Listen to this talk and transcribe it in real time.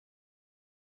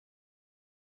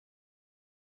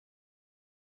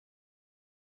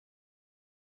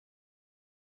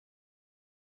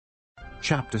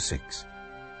Chapter 6.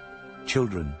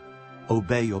 Children,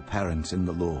 obey your parents in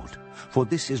the Lord, for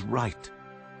this is right.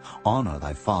 Honor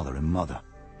thy father and mother,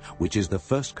 which is the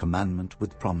first commandment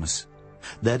with promise,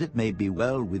 that it may be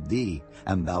well with thee,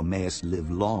 and thou mayest live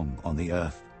long on the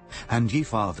earth. And ye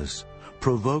fathers,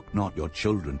 provoke not your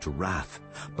children to wrath,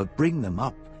 but bring them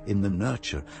up in the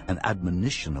nurture and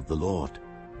admonition of the Lord.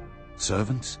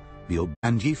 Servants, be obedient.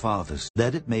 And ye fathers,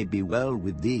 that it may be well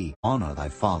with thee, honor thy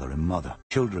father and mother.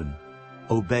 Children,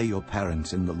 obey your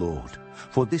parents in the Lord,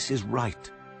 for this is right.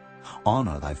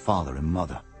 Honor thy father and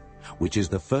mother, which is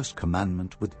the first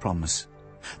commandment with promise,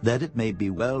 that it may be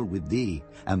well with thee,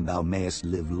 and thou mayest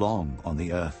live long on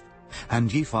the earth.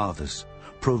 And ye fathers,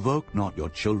 provoke not your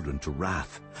children to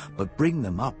wrath, but bring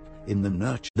them up in the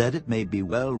nurture, that it may be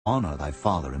well. Honor thy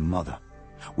father and mother,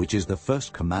 which is the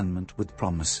first commandment with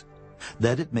promise,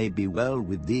 that it may be well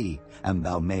with thee, and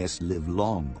thou mayest live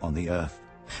long on the earth.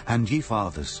 And ye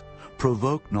fathers,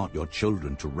 provoke not your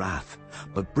children to wrath,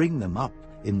 but bring them up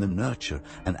in the nurture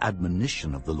and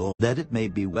admonition of the Lord, that it may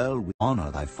be well with. Honor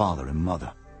thy father and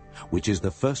mother, which is the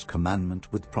first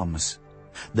commandment with promise,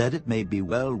 that it may be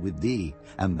well with thee,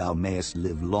 and thou mayest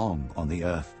live long on the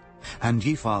earth. And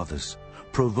ye fathers,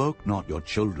 provoke not your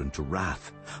children to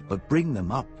wrath, but bring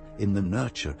them up in the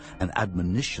nurture and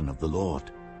admonition of the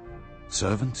Lord.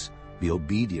 Servants, be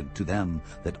obedient to them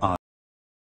that are.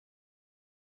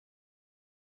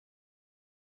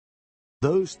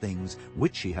 Those things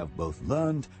which ye have both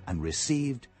learned and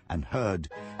received and heard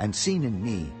and seen in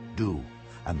me do,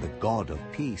 and the God of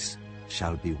peace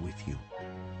shall be with you.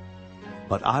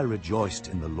 But I rejoiced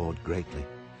in the Lord greatly,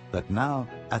 that now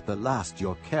at the last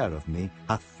your care of me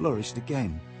hath flourished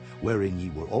again, wherein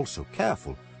ye were also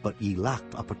careful, but ye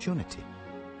lacked opportunity.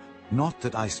 Not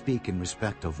that I speak in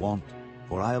respect of want,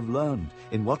 for I have learned,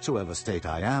 in whatsoever state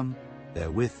I am,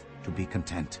 therewith to be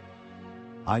content.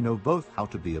 I know both how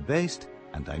to be abased,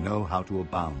 and I know how to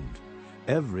abound.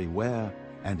 Everywhere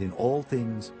and in all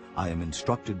things I am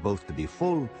instructed both to be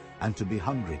full and to be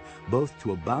hungry, both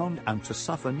to abound and to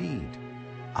suffer need.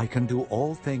 I can do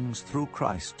all things through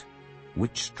Christ,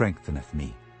 which strengtheneth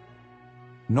me.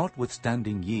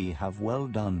 Notwithstanding ye have well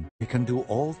done, I can do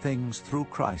all things through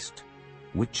Christ,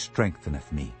 which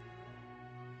strengtheneth me.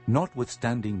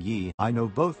 Notwithstanding ye, I know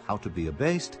both how to be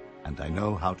abased, and I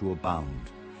know how to abound.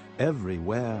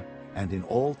 Everywhere and in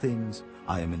all things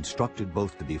I am instructed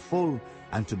both to be full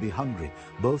and to be hungry,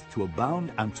 both to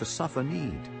abound and to suffer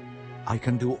need. I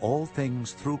can do all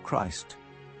things through Christ,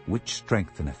 which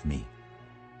strengtheneth me.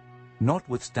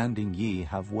 Notwithstanding ye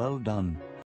have well done.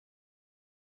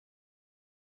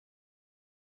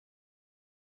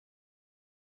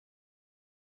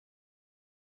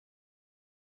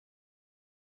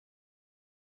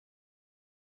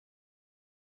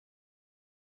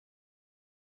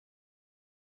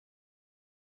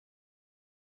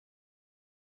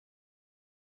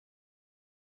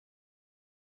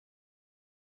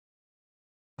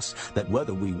 That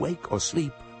whether we wake or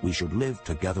sleep, we should live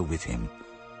together with him.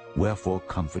 Wherefore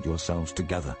comfort yourselves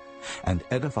together, and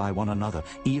edify one another,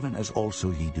 even as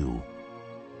also ye do.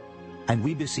 And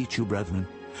we beseech you, brethren,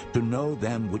 to know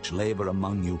them which labor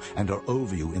among you, and are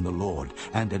over you in the Lord,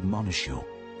 and admonish you,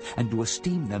 and to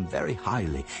esteem them very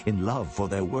highly in love for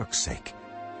their work's sake,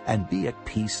 and be at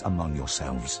peace among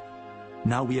yourselves.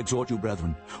 Now we exhort you,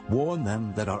 brethren, warn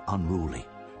them that are unruly,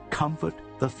 comfort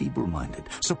the feeble-minded,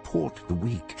 support the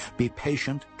weak, be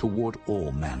patient toward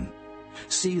all men.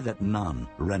 See that none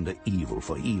render evil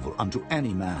for evil unto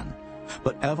any man,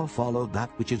 but ever follow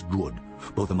that which is good,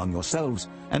 both among yourselves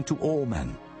and to all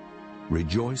men.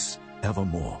 Rejoice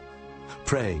evermore.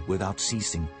 Pray without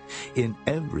ceasing. In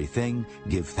everything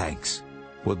give thanks,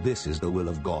 for this is the will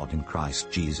of God in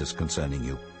Christ Jesus concerning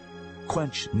you.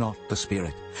 Quench not the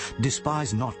spirit,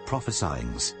 despise not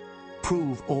prophesyings.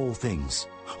 Prove all things.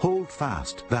 Hold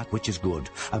fast that which is good.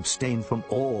 Abstain from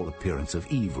all appearance of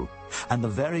evil. And the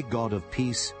very God of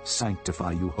peace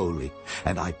sanctify you wholly.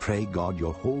 And I pray God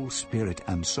your whole spirit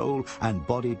and soul and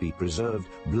body be preserved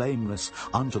blameless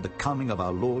unto the coming of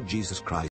our Lord Jesus Christ.